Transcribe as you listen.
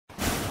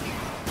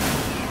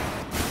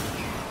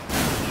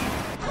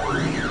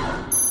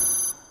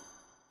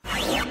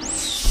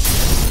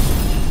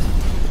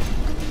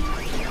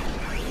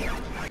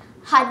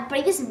Hi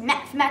everybody, this is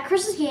Matt from Matt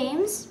Chris's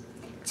Games.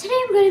 Today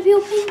I'm going to be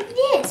opening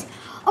this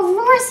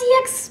Aurorus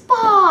EX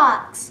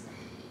box.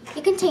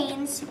 It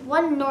contains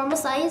one normal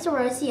sized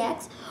Aurorus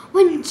EX,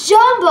 one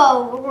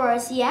jumbo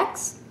Aurorus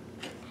EX,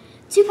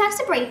 2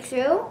 packs of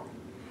Breakthrough,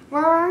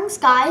 Roaring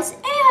Skies,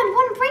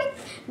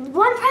 and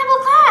one Primal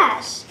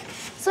Clash.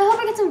 So I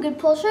hope I get some good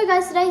pulls for you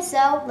guys today,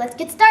 so let's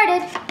get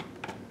started.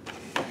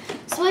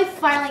 So I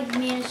finally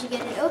managed to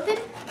get it open.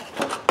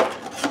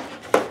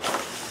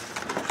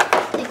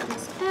 Take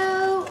this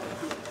out.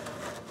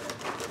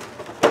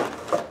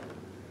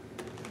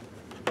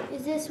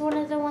 Is this one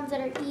of the ones that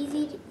are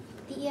easy,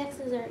 the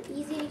EXs are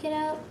easy to get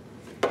out?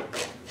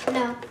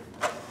 No.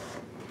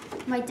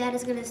 My dad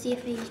is gonna see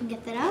if he can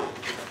get that out.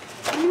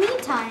 In the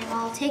meantime,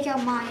 I'll take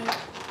out my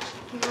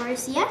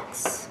Aurorus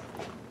EX.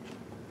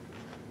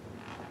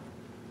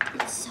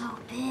 It's so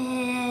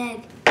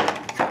big.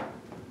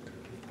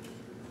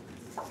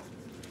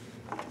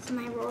 This is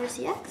my Aurorus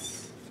EX.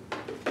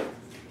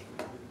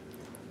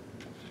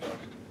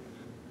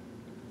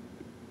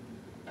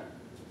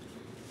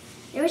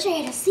 I wish I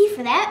had a C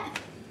for that.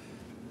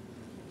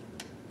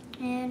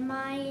 And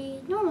my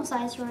normal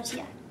size Aurorus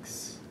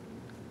EX.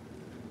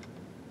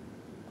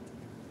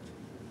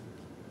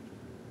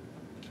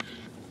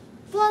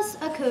 Plus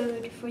a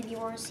code for the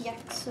Aurorus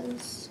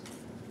EXs.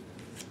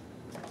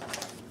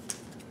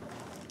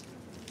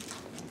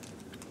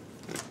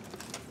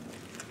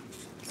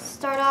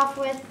 Start off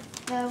with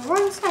the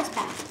Roaring Skies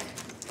pack.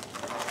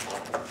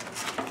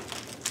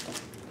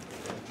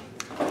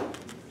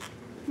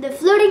 The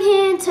floating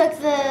hand took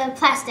the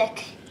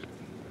plastic.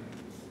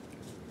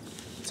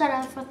 Start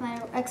off with my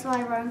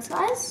XY Roaring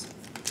Skies.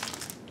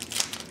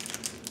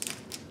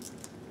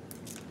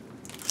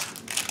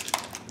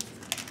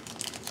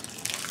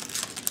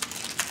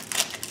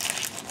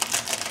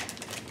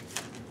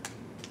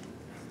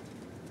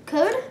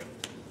 Code.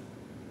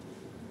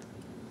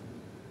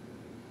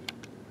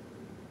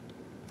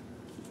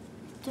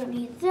 Don't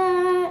need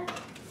that.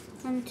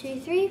 1, 2,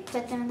 3.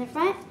 Put them in the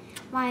front.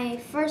 My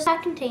first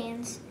pack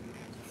contains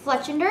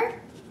Fletchender,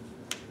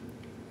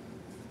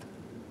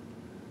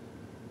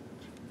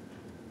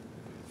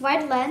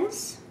 Wide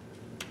Lens,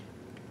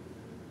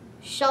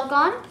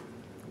 Shelgon,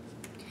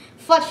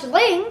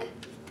 Fletchling,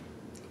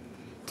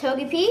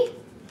 Togepi,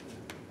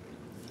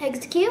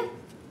 Execute,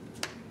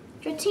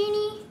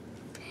 Dratini,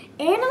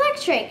 and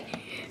Electric.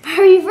 My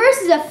reverse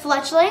is a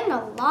Fletchling,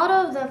 a lot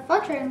of the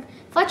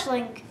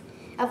Fletchling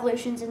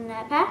evolutions in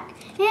that pack,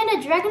 and a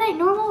Dragonite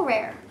normal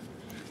rare.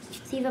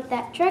 Save up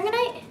that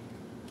Dragonite.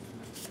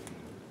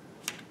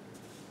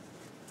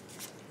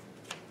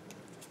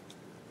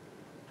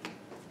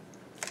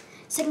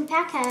 Second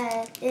pack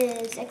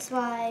is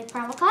XY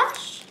Primal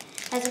Clash.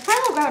 Has a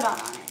Primal Groudon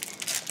on it.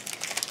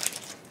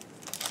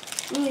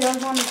 Ooh,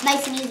 those one is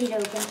nice and easy to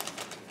open.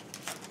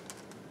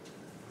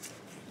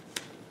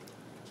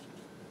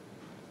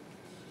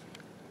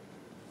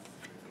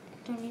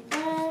 Don't need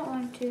that.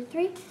 1, 2,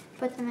 3.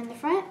 Put them in the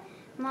front.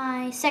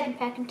 My second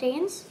pack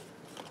contains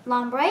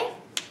Lombre,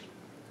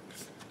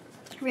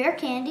 Rare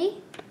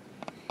Candy,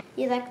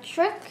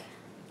 Electric,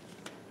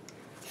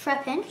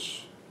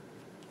 Trapinch,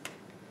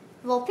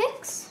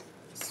 Vulpix,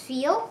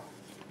 Spheal,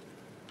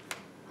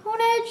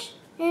 Honedge,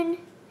 and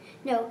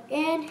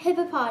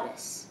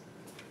Hippopotas.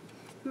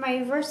 My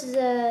reverse is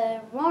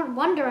a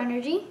Wonder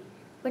Energy,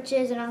 which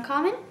is an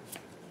uncommon.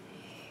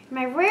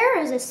 My rare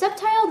is a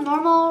Sceptile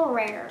normal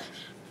rare.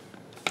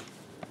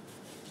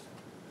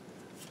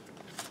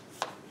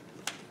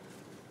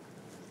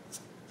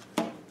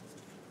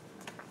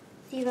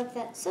 Save up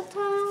that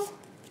Sceptile.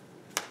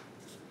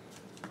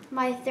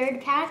 My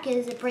third pack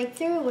is a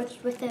Breakthrough,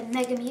 which with a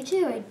Mega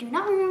Mewtwo. I do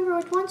not remember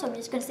which one, so I'm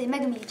just going to say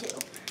Mega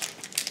Mewtwo.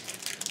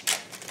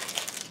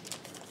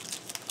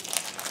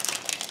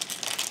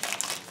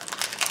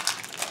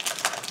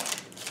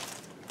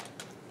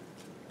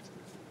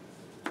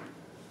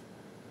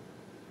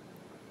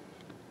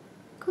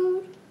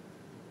 Code.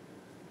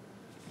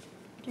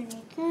 Don't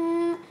need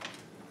that.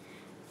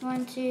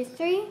 1, 2,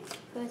 3.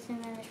 Both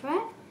in the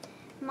front.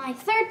 My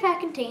third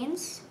pack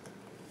contains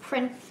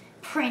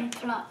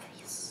Prinplup.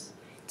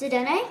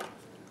 Dedenne,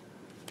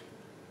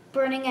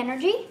 Burning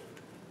Energy,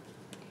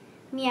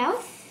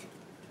 Meowth,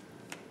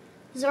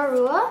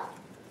 Zorua,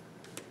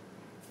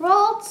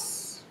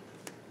 Ralts,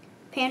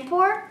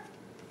 Panpour,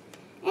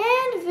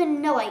 and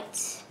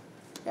Vanillite.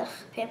 Ugh,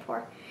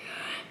 Panpour.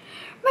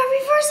 My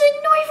reverse is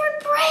Noivern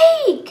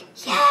Break!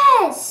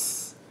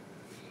 Yes!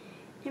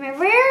 And my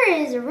rare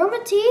is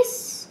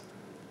Aromatisse,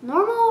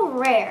 normal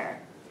rare.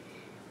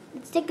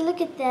 Let's take a look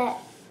at that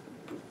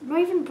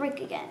Noivern Break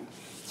again.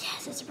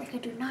 Yes, that's a break I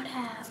do not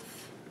have.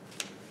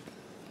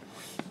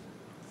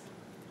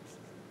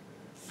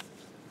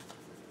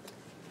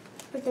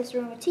 Put this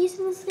Aromatisse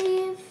in the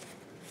sleeve.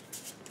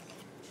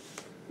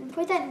 And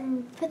put that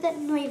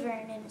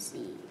Noivern in the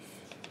sleeve.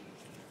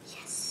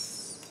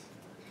 Yes.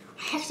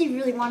 I actually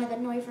really wanted the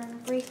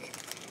Noivern break.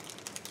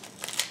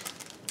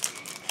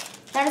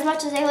 Not as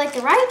much as I like the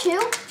Raichu,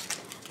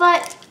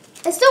 but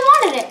I still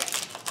wanted it.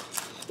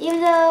 Even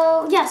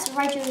though, yes,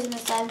 Raichu is in the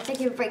side, thank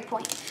you for break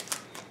point.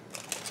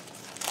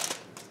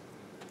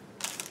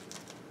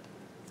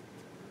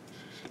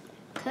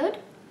 code.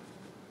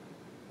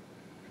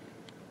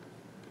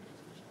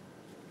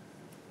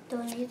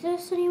 Don't need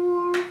this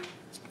anymore.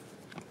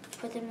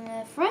 Put them in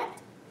the front.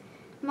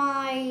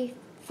 My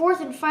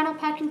fourth and final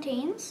pack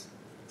contains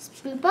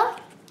Spoopa,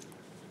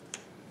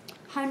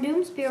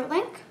 Houndoom Spirit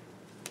Link,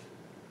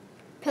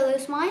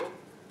 Pillow-Swine,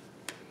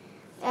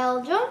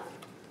 Elja,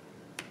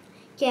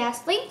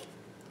 Ghastly,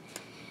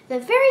 the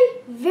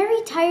very,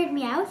 very tired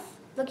Meowth,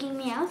 looking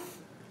Meowth,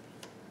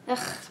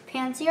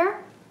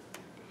 Pansear,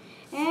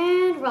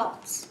 and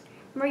Relics.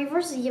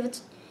 Reverse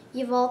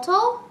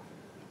Yveltal,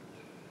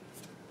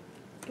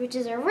 which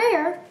is a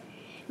rare.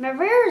 My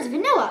rare is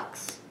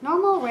Vanillux,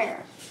 normal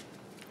rare.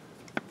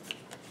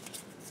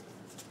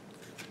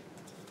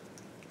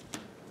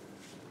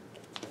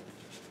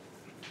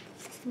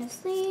 In a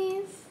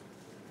sleeve.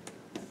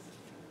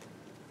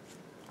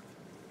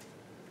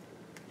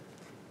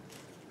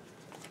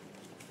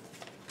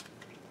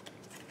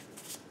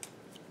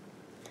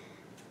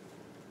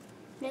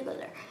 There goes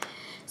there.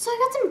 So I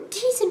got some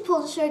decent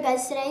pulls to show you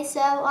guys today, so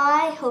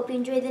I hope you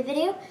enjoyed the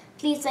video.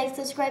 Please like,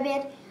 subscribe,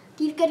 and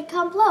leave a good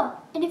comment below.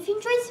 And if you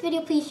enjoyed this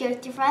video, please share it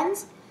with your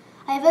friends.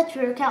 I have a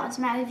Twitter account with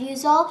Smack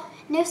Reviews All,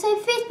 and I also have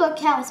a Facebook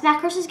account with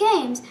Smack vs.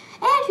 Games. And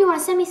if you want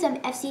to send me some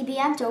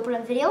FCBM to open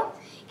a video,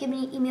 give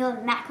me an email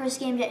at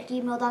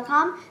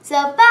macversusgames@gmail.com.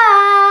 So,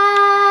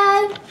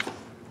 bye!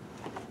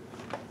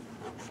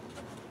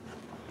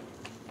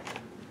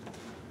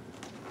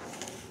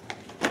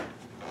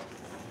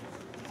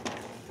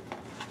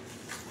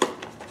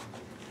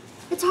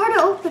 It's hard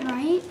to open,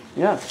 right?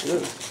 Yeah, it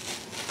is.